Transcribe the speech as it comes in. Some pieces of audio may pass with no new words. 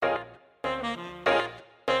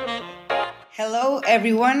Hello,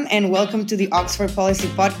 everyone, and welcome to the Oxford Policy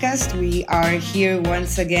Podcast. We are here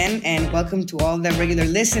once again, and welcome to all the regular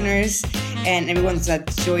listeners and everyone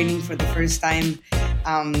that's joining for the first time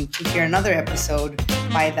to hear another episode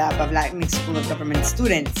by the Pavlaknik School of Government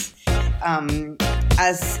students.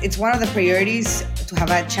 As it's one of the priorities to have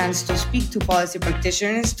a chance to speak to policy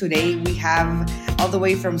practitioners, today we have all the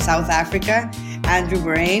way from South Africa, Andrew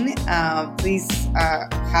Burain. Please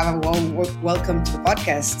have a welcome to the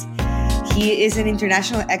podcast. He is an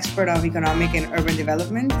international expert of economic and urban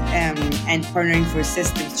development and partnering for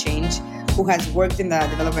systems change, who has worked in the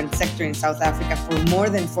development sector in South Africa for more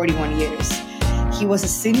than 41 years. He was a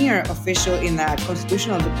senior official in the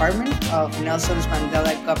Constitutional Department of Nelson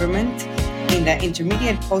Mandela government in the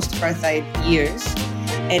intermediate post-apartheid years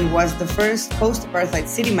and was the first post-apartheid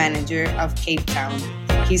city manager of Cape Town.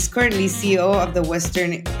 He's currently CEO of the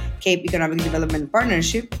Western Cape Economic Development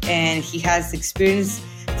Partnership, and he has experience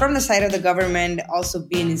from the side of the government, also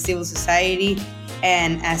being in civil society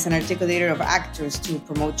and as an articulator of actors to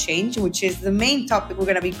promote change, which is the main topic we're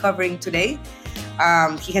going to be covering today.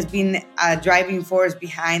 He has been a driving force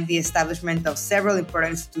behind the establishment of several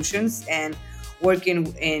important institutions and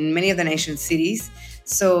working in many of the nation's cities.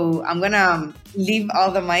 So I'm going to leave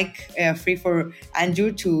all the mic free for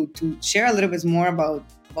Andrew to share a little bit more about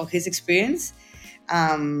his experience.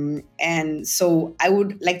 And so I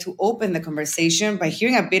would like to open the conversation by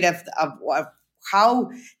hearing a bit of how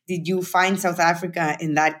did you find South Africa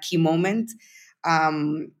in that key moment?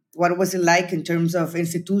 What was it like in terms of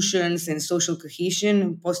institutions and social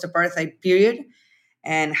cohesion post-apartheid period?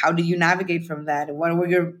 And how did you navigate from that? What were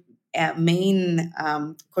your main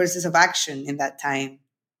courses of action in that time?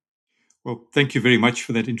 Well, thank you very much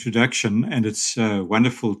for that introduction. And it's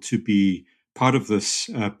wonderful to be part of this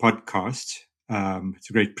podcast. It's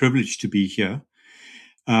a great privilege to be here.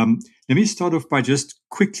 Let me start off by just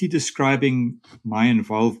quickly describing my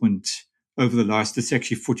involvement over the last, it's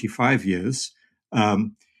actually 45 years,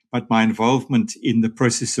 but my involvement in the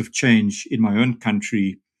process of change in my own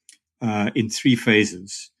country in three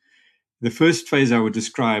phases. The first phase I would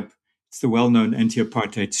describe, it's the well-known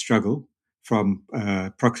anti-apartheid struggle from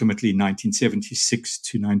approximately 1976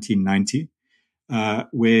 to 1990,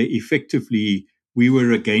 where effectively we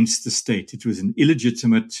were against the state. It was an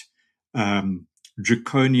illegitimate,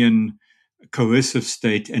 draconian, coercive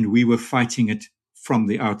state, and we were fighting it from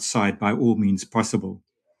the outside by all means possible.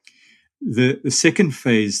 The second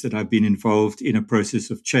phase that I've been involved in a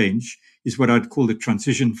process of change is what I'd call the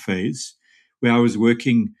transition phase, where I was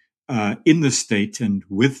working in the state and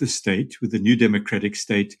with the new democratic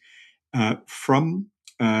state, from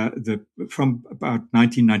about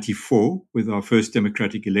 1994 with our first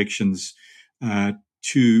democratic elections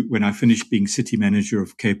to when I finished being city manager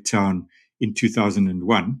of Cape Town in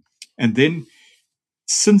 2001. And then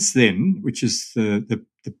since then, which is the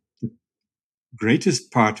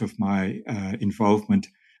greatest part of my involvement,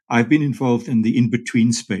 I've been involved in the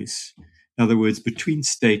in-between space. In other words, between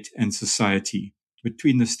state and society,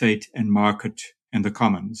 between the state and market and the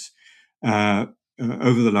commons,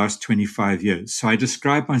 over the last 25 years. So I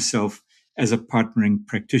describe myself as a partnering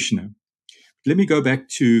practitioner. Let me go back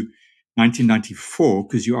to 1994,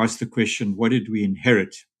 because you asked the question, what did we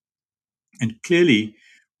inherit? And clearly,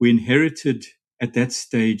 we inherited at that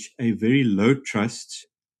stage a very low trust,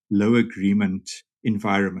 low agreement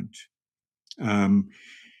environment.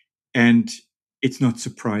 And it's not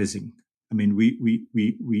surprising. I mean,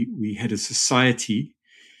 we had a society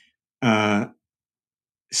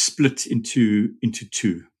split into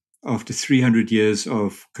two. After 300 years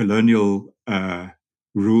of colonial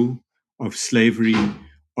rule, of slavery,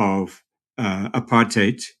 of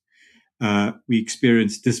apartheid, we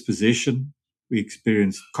experienced dispossession, we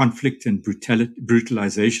experienced conflict and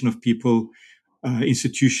brutalization of people,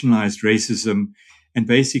 institutionalized racism, and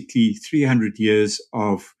basically 300 years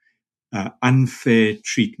of unfair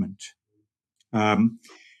treatment. And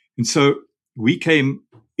so we came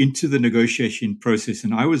into the negotiation process,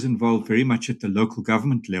 and I was involved very much at the local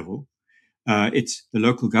government level. It's the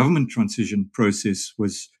local government transition process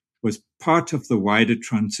was part of the wider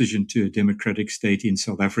transition to a democratic state in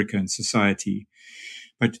South Africa and society.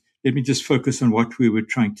 But let me just focus on what we were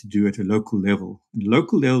trying to do at a local level. And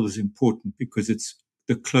local level is important because it's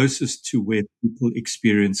the closest to where people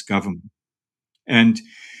experience government. And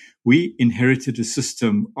we inherited a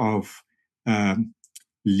system of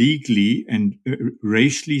legally and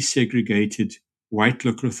racially segregated white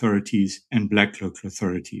local authorities and black local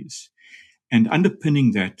authorities. And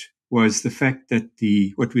underpinning that was the fact that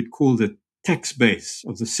what we'd call the tax base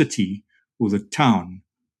of the city or the town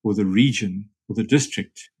or the region or the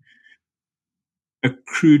district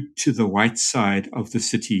accrued to the white side of the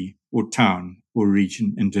city or town or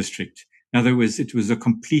region and district. In other words, it was a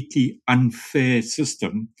completely unfair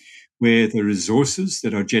system where the resources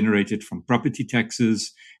that are generated from property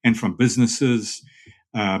taxes and from businesses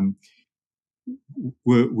um,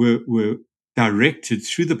 were directed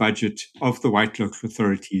through the budget of the white local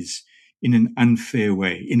authorities in an unfair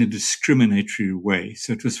way, in a discriminatory way.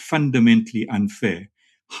 So it was fundamentally unfair,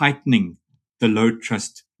 heightening the low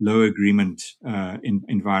trust, low agreement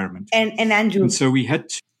environment. And Andrew, And so we had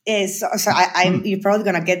to. I'm you're probably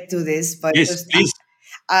gonna get to this, but Yes, just please.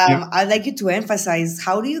 Yeah. I'd like you to emphasize,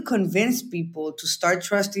 how do you convince people to start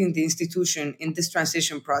trusting the institution in this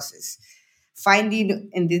transition process? Finding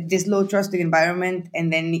in this low trusting environment,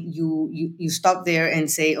 and then you stop there and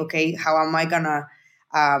say, okay, how am I gonna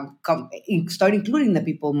start including the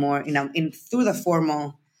people more in through the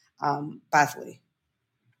formal pathway?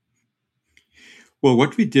 Well,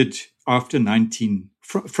 what we did after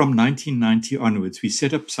from 1990 onwards, we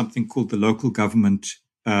set up something called the Local Government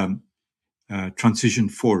Transition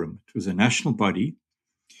Forum. It was a national body,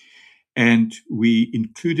 and we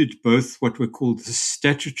included both what were called the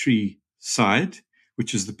statutory side,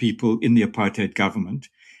 which is the people in the apartheid government,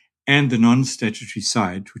 and the non-statutory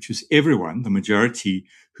side, which was everyone, the majority,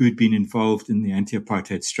 who had been involved in the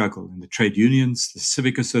anti-apartheid struggle, in the trade unions, the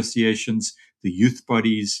civic associations, the youth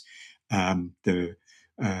bodies, the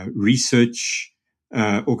research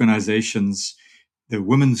organizations, the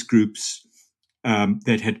women's groups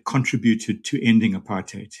that had contributed to ending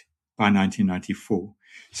apartheid by 1994.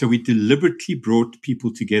 So we deliberately brought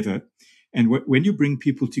people together. And when you bring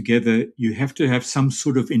people together, you have to have some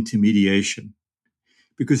sort of intermediation.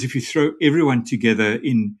 Because if you throw everyone together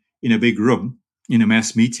in a big room, in a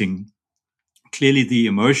mass meeting, clearly the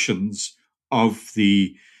emotions of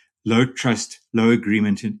the low trust, low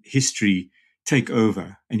agreement in history take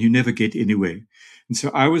over and you never get anywhere. And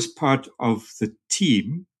so I was part of the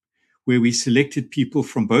team where we selected people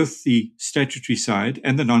from both the statutory side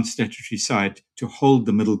and the non-statutory side to hold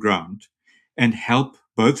the middle ground and help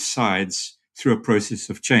both sides through a process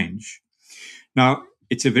of change. Now,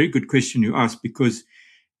 it's a very good question you ask, because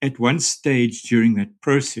at one stage during that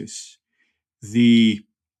process, the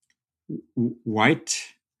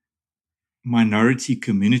white minority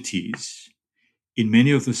communities in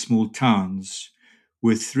many of the small towns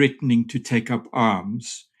were threatening to take up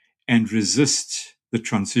arms and resist the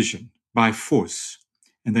transition by force.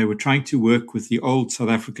 And they were trying to work with the old South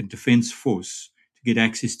African Defence Force to get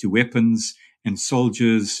access to weapons and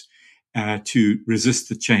soldiers to resist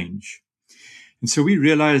the change. And so we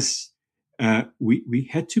realized we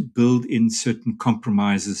had to build in certain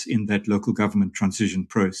compromises in that local government transition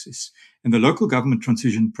process. And the local government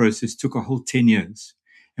transition process took a whole 10 years.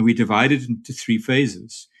 And we divided it into three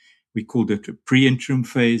phases. We called it a pre-interim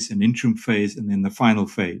phase, an interim phase, and then the final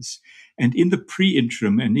phase. And in the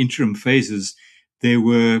pre-interim and interim phases, there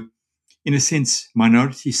were, in a sense,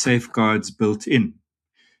 minority safeguards built in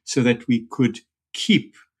so that we could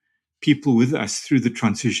keep people with us through the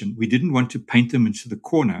transition. We didn't want to paint them into the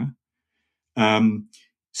corner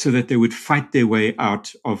so that they would fight their way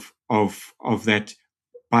out of that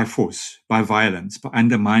by force, by violence, by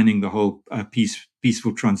undermining the whole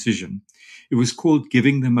peaceful transition. It was called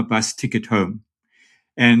giving them a bus ticket home.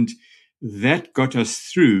 And that got us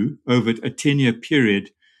through over a 10-year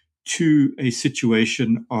period to a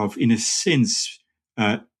situation of, in a sense,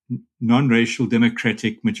 non-racial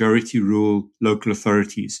democratic majority rule local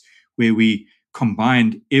authorities, where we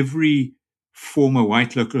combined every former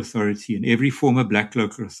white local authority and every former black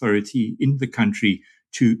local authority in the country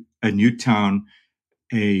to a new town,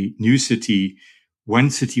 a new city, one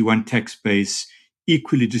tax base,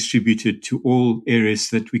 equally distributed to all areas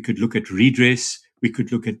that we could look at redress. We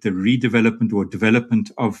could look at the redevelopment or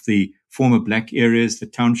development of the former black areas, the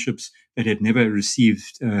townships that had never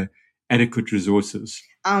received adequate resources.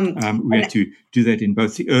 We had to do that in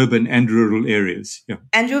both the urban and rural areas. Yeah.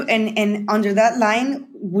 Andrew, and under that line,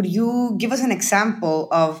 would you give us an example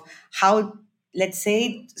of how, let's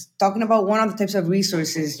say, talking about one of the types of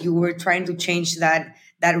resources you were trying to change that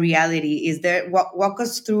reality? Is there walk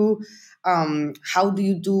us through how do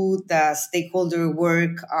you do the stakeholder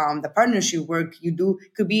work, the partnership work you do?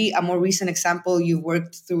 Could be a more recent example you've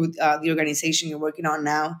worked through the organization you're working on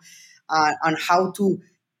now, on how to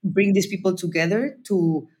bring these people together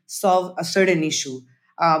to solve a certain issue.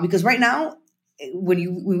 Because right now,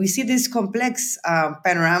 when we see this complex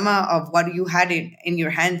panorama of what you had in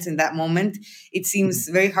your hands in that moment, it seems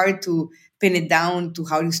very hard to pin it down to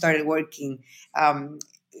how you started working.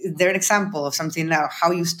 Is there an example of something now, how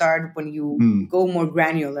you start when you go more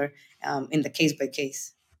granular in the case by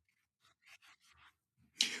case?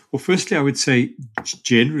 Well, firstly, I would say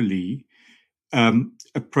generally,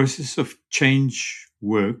 a process of change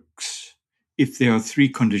works if there are three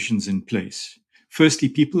conditions in place. Firstly,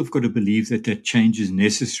 people have got to believe that that change is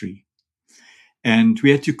necessary. And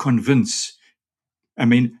we had to convince,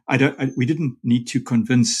 we didn't need to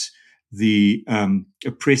convince the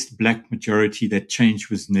oppressed black majority that change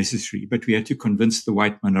was necessary, but we had to convince the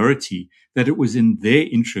white minority that it was in their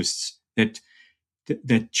interests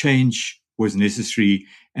that change was necessary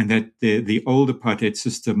and that the old apartheid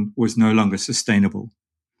system was no longer sustainable.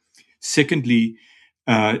 Secondly,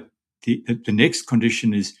 uh, the next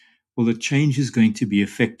condition is, well, the change is going to be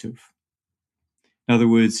effective. In other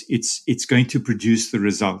words, it's going to produce the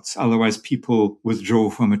results. Otherwise, people withdraw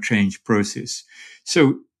from a change process.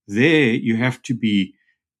 So there, you have to do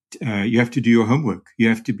your homework. You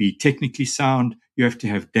have to be technically sound. You have to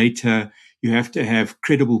have data. You have to have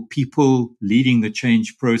credible people leading the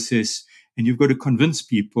change process, and you've got to convince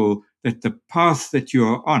people that the path that you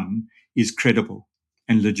are on is credible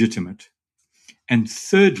and legitimate. And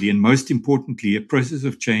thirdly, and most importantly, a process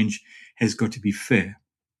of change has got to be fair.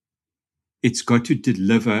 It's got to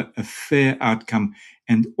deliver a fair outcome.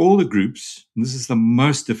 And all the groups, and this is the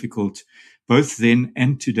most difficult, both then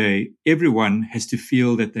and today, everyone has to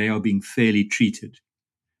feel that they are being fairly treated.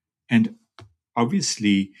 And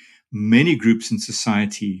obviously, many groups in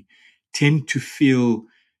society tend to feel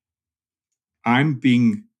I'm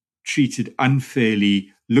being treated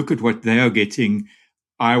unfairly. Look at what they are getting.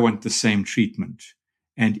 I want the same treatment.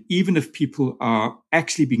 And even if people are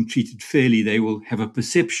actually being treated fairly, they will have a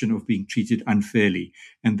perception of being treated unfairly.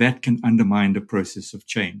 And that can undermine the process of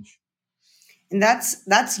change. And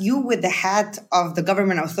that's you with the hat of the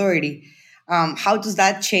government authority. How does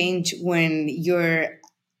that change when you're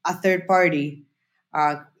a third party,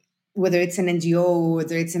 uh, whether it's an NGO,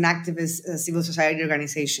 whether it's an activist civil society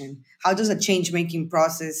organization? How does a change making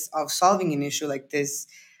process of solving an issue like this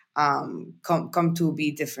come to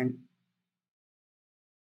be different?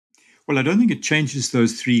 Well, I don't think it changes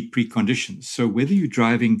those three preconditions. So whether you're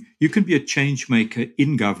driving, you can be a change maker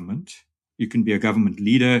in government, you can be a government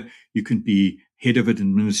leader, you can be head of an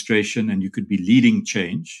administration, and you could be leading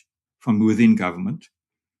change from within government.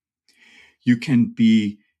 You can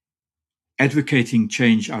be advocating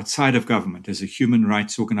change outside of government as a human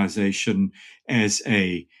rights organization, as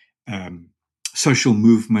a um, social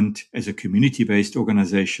movement, as a community-based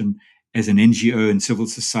organization, as an NGO in civil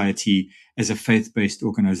society, as a faith-based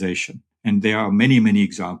organization. And there are many, many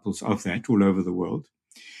examples of that all over the world.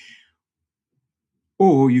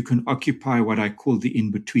 Or you can occupy what I call the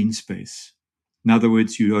in-between space. In other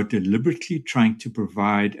words, you are deliberately trying to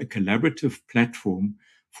provide a collaborative platform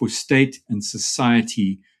for state and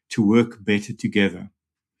society to work better together.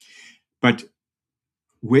 But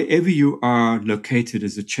wherever you are located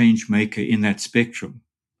as a change maker in that spectrum,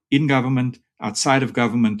 in government, outside of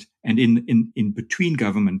government, and in between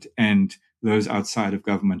government and those outside of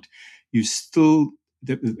government, you still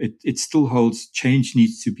it still holds change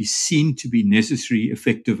needs to be seen to be necessary,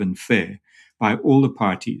 effective, and fair by all the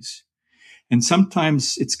parties. And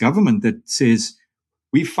sometimes it's government that says,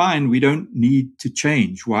 we find we don't need to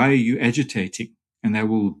change. Why are you agitating? And they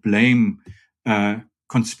will blame uh,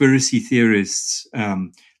 conspiracy theorists.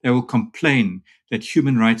 They will complain that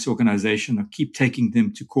human rights organizations keep taking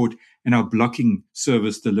them to court and are blocking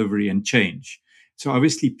service delivery and change. So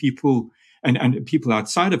obviously people and people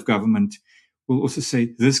outside of government will also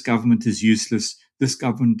say, this government is useless. This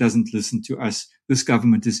government doesn't listen to us. This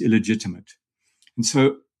government is illegitimate. And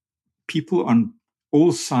so people on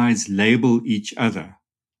all sides label each other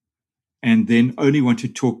and then only want to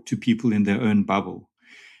talk to people in their own bubble.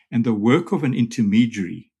 And the work of an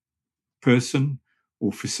intermediary person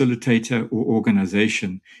or facilitator or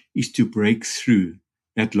organization is to break through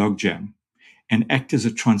that logjam and act as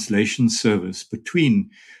a translation service between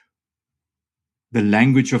the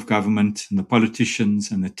language of government and the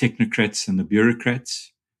politicians and the technocrats and the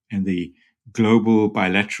bureaucrats and the global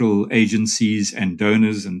bilateral agencies and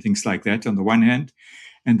donors and things like that on the one hand,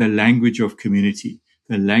 and the language of community,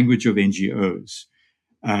 the language of NGOs.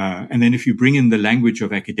 And then if you bring in the language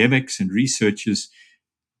of academics and researchers,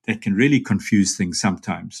 that can really confuse things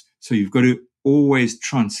sometimes. So you've got to always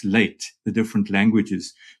translate the different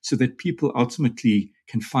languages so that people ultimately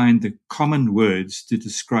can find the common words to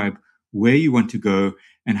describe where you want to go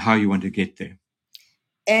and how you want to get there.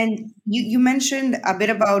 And you mentioned a bit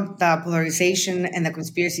about the polarization and the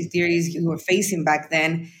conspiracy theories you were facing back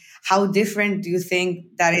then. How different do you think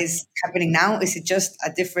that is happening now? Is it just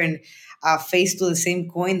a different face to the same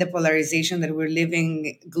coin, the polarization that we're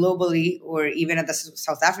living globally or even at the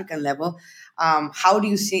South African level? How do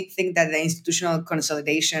you think that the institutional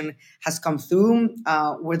consolidation has come through?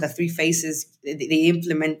 Were the three phases they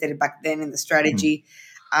implemented back then in the strategy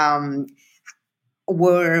um,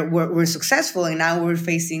 were successful, and now we're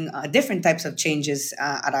facing different types of changes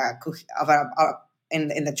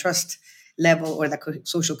in the trust level or the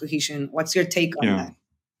social cohesion? What's your take on Yeah. that?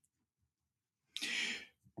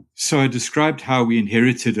 So I described how we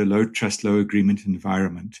inherited a low trust, low agreement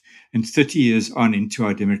environment. And 30 years on into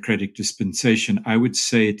our democratic dispensation, I would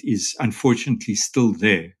say it is unfortunately still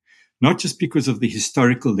there, not just because of the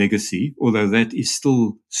historical legacy, although that is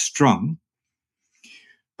still strong,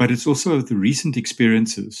 but it's also of the recent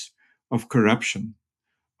experiences of corruption,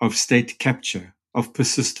 of state capture, of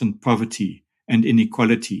persistent poverty and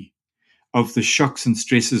inequality, of the shocks and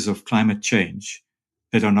stresses of climate change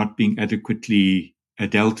that are not being adequately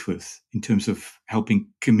dealt with in terms of helping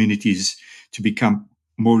communities to become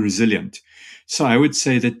more resilient. So I would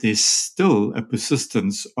say that there's still a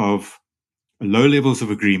persistence of low levels of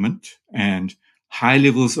agreement and high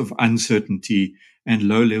levels of uncertainty and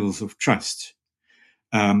low levels of trust.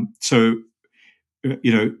 So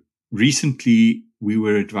you know, recently we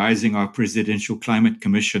were advising our Presidential Climate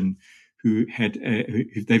Commission,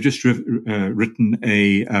 they've just written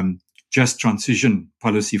a just transition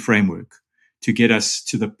policy framework to get us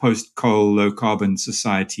to the post-coal, low-carbon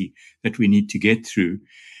society that we need to get through.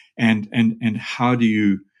 And how do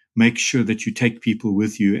you make sure that you take people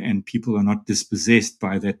with you and people are not dispossessed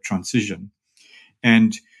by that transition?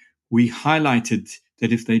 And we highlighted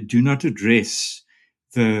that if they do not address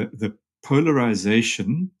the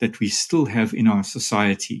polarization that we still have in our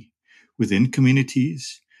society, within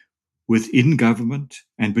communities, within government,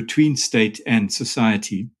 and between state and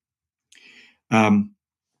society. Um,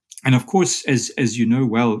 and of course, as you know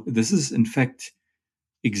well, this is in fact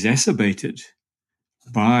exacerbated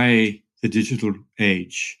by the digital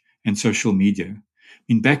age and social media. I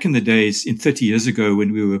mean, back in the days, 30 years ago,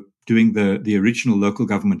 when we were doing the original local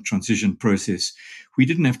government transition process, we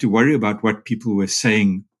didn't have to worry about what people were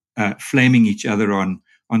saying, flaming each other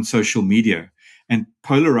on social media and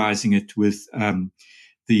polarizing it with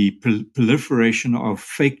the proliferation of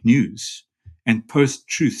fake news and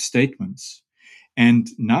post-truth statements. And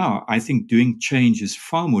now I think doing change is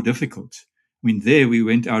far more difficult. I mean, there we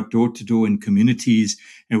went out door to door in communities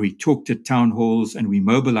and we talked at town halls and we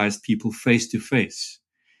mobilized people face to face.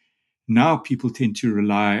 Now people tend to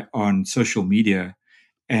rely on social media,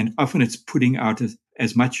 and often it's putting out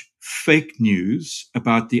as much fake news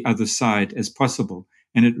about the other side as possible.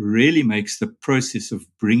 And it really makes the process of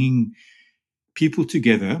bringing people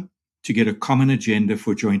together to get a common agenda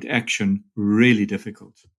for joint action really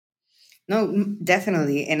difficult. No,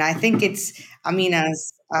 definitely, and I think I mean,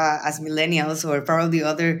 as millennials or probably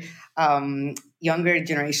other younger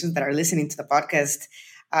generations that are listening to the podcast,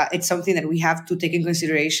 it's something that we have to take in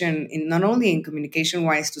consideration in not only in communication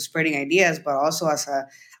wise to spreading ideas, but also as a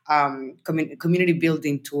community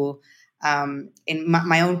building tool. In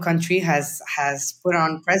my own country has put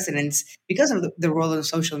on precedents because of the role of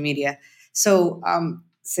social media. So,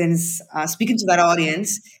 since speaking to that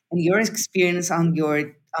audience and your experience on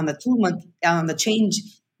the on the change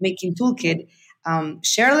making toolkit,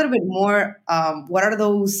 share a little bit more. What are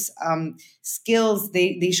those skills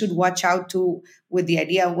they should watch out to with the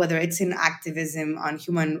idea of whether it's in activism on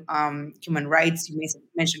human rights? You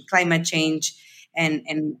mentioned climate change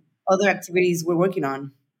and other activities we're working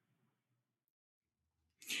on.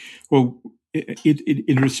 Well,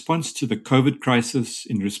 in response to the COVID crisis,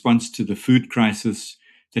 in response to the food crisis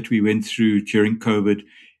that we went through during COVID,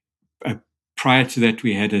 uh, prior to that,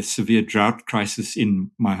 we had a severe drought crisis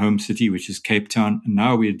in my home city, which is Cape Town. And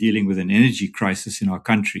now we're dealing with an energy crisis in our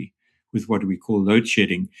country with what we call load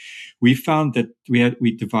shedding. We found that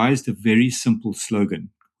we devised a very simple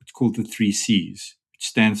slogan. It's called the 3 Cs, which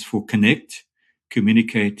stands for connect,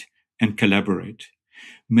 communicate, and collaborate.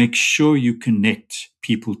 Make sure you connect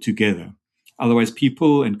people together. Otherwise,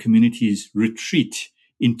 people and communities retreat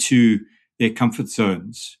into their comfort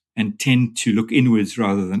zones and tend to look inwards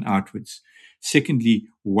rather than outwards. Secondly,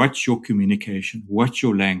 watch your communication, watch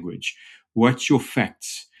your language, watch your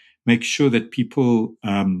facts. Make sure that people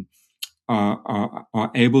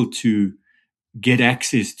are able to get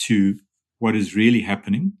access to what is really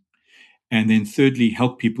happening. And then thirdly,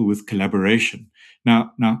 help people with collaboration.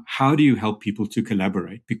 Now, how do you help people to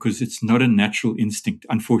collaborate? Because it's not a natural instinct,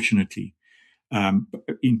 unfortunately, um,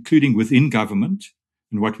 including within government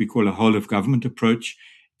and what we call a whole of government approach,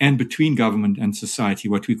 and between government and society,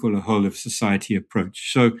 what we call a whole of society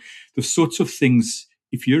approach. So the sorts of things,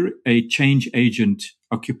 if you're a change agent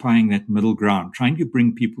occupying that middle ground, trying to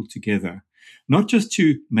bring people together, not just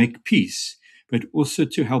to make peace, but also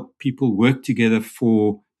to help people work together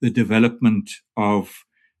for the development of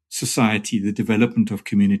society, the development of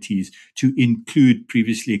communities, to include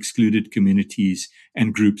previously excluded communities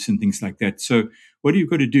and groups and things like that. So what do you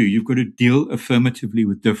got to do? You've got to deal affirmatively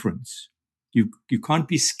with difference. You can't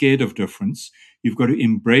be scared of difference. You've got to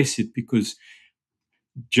embrace it, because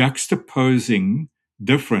juxtaposing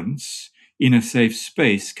difference in a safe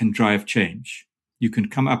space can drive change. You can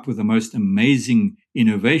come up with the most amazing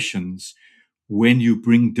innovations when you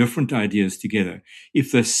bring different ideas together.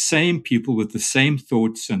 If the same people with the same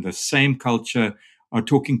thoughts and the same culture are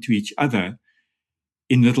talking to each other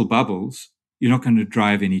in little bubbles, you're not going to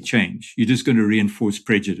drive any change. You're just going to reinforce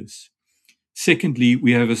prejudice. Secondly,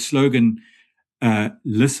 we have a slogan,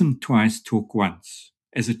 listen twice, talk once.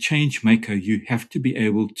 As a change maker, you have to be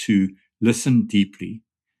able to listen deeply.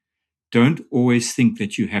 Don't always think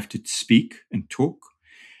that you have to speak and talk.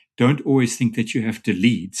 Don't always think that you have to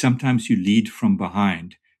lead. Sometimes you lead from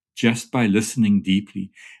behind just by listening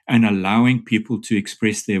deeply and allowing people to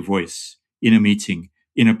express their voice in a meeting,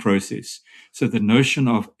 in a process. So the notion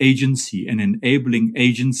of agency and enabling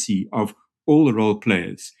agency of all the role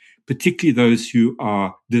players, particularly those who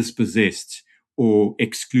are dispossessed or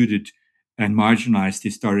excluded and marginalized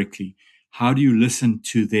historically. How do you listen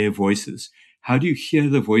to their voices? How do you hear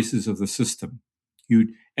the voices of the system?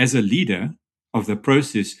 You, as a leader of the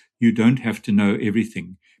process, you don't have to know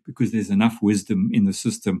everything, because there's enough wisdom in the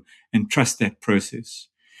system, and trust that process.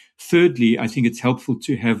 Thirdly, I think it's helpful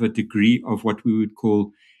to have a degree of what we would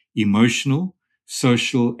call emotional,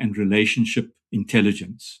 social, and relationship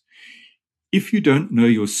intelligence. If you don't know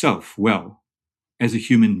yourself well as a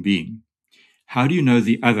human being, how do you know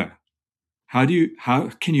the other? How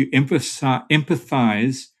can you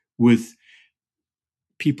empathize with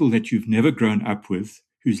people that you've never grown up with,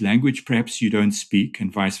 whose language perhaps you don't speak,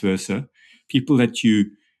 and vice versa, people that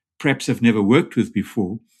you perhaps have never worked with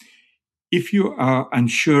before? If you are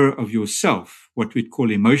unsure of yourself, what we'd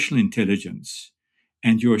call emotional intelligence,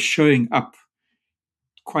 and you're showing up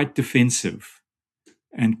quite defensive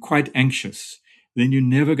and quite anxious, then you're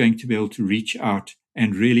never going to be able to reach out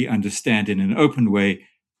and really understand in an open way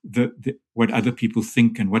what other people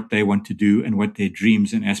think and what they want to do and what their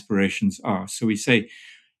dreams and aspirations are. So we say,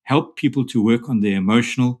 help people to work on their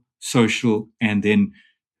emotional, social, and then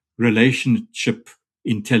relationship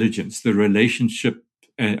intelligence, the relationship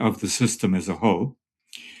of the system as a whole.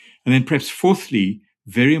 And then perhaps fourthly,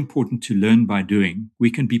 very important to learn by doing. We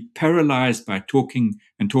can be paralyzed by talking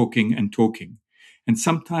and talking and talking. And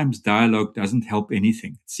sometimes dialogue doesn't help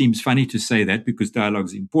anything. It seems funny to say that because dialogue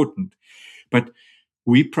is important, but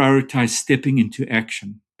we prioritize stepping into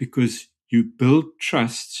action, because you build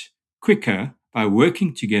trust quicker by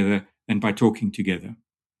working together than by talking together.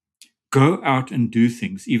 Go out and do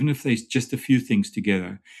things, even if there's just a few things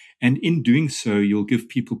together. And in doing so, you'll give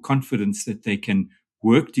people confidence that they can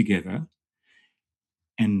work together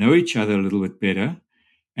and know each other a little bit better.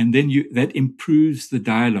 And then that improves the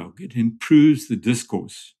dialogue. It improves the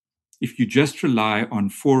discourse. If you just rely on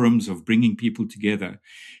forums of bringing people together,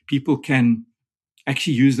 people can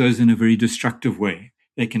actually use those in a very destructive way.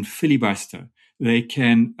 They can filibuster. They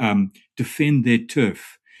can defend their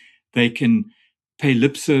turf. They can pay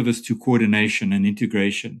lip service to coordination and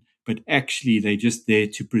integration, but actually they're just there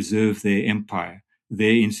to preserve their empire,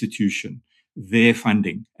 their institution, their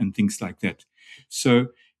funding, and things like that. So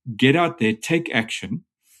get out there, take action.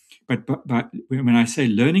 But when I say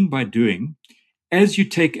learning by doing, as you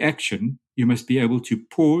take action, you must be able to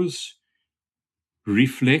pause,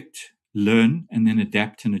 reflect, learn, and then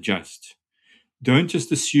adapt and adjust. Don't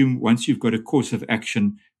just assume once you've got a course of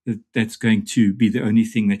action that that's going to be the only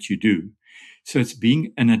thing that you do. So it's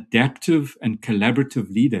being an adaptive and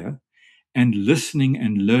collaborative leader and listening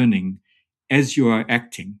and learning as you are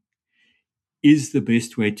acting is the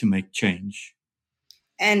best way to make change.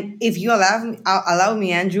 And if you allow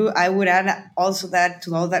me, Andrew, I would add also that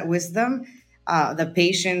to all that wisdom, the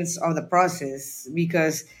patience of the process,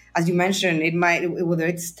 because as you mentioned, whether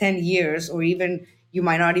it's 10 years or even you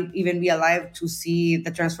might not even be alive to see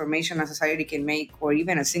the transformation a society can make, or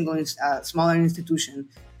even a single smaller institution.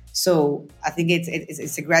 So I think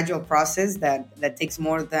it's a gradual process that takes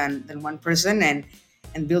more than one person,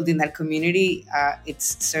 and building that community.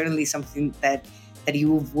 It's certainly something that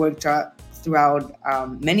you've worked throughout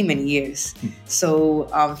many years. So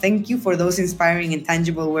thank you for those inspiring and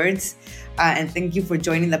tangible words, and thank you for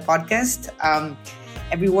joining the podcast.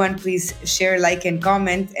 Everyone, please share, like, and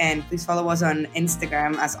comment, and please follow us on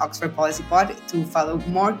Instagram as Oxford Policy Pod to follow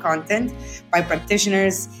more content by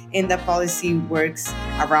practitioners in the policy works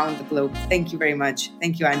around the globe. Thank you very much.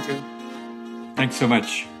 Thank you, Andrew. Thanks so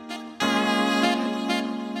much.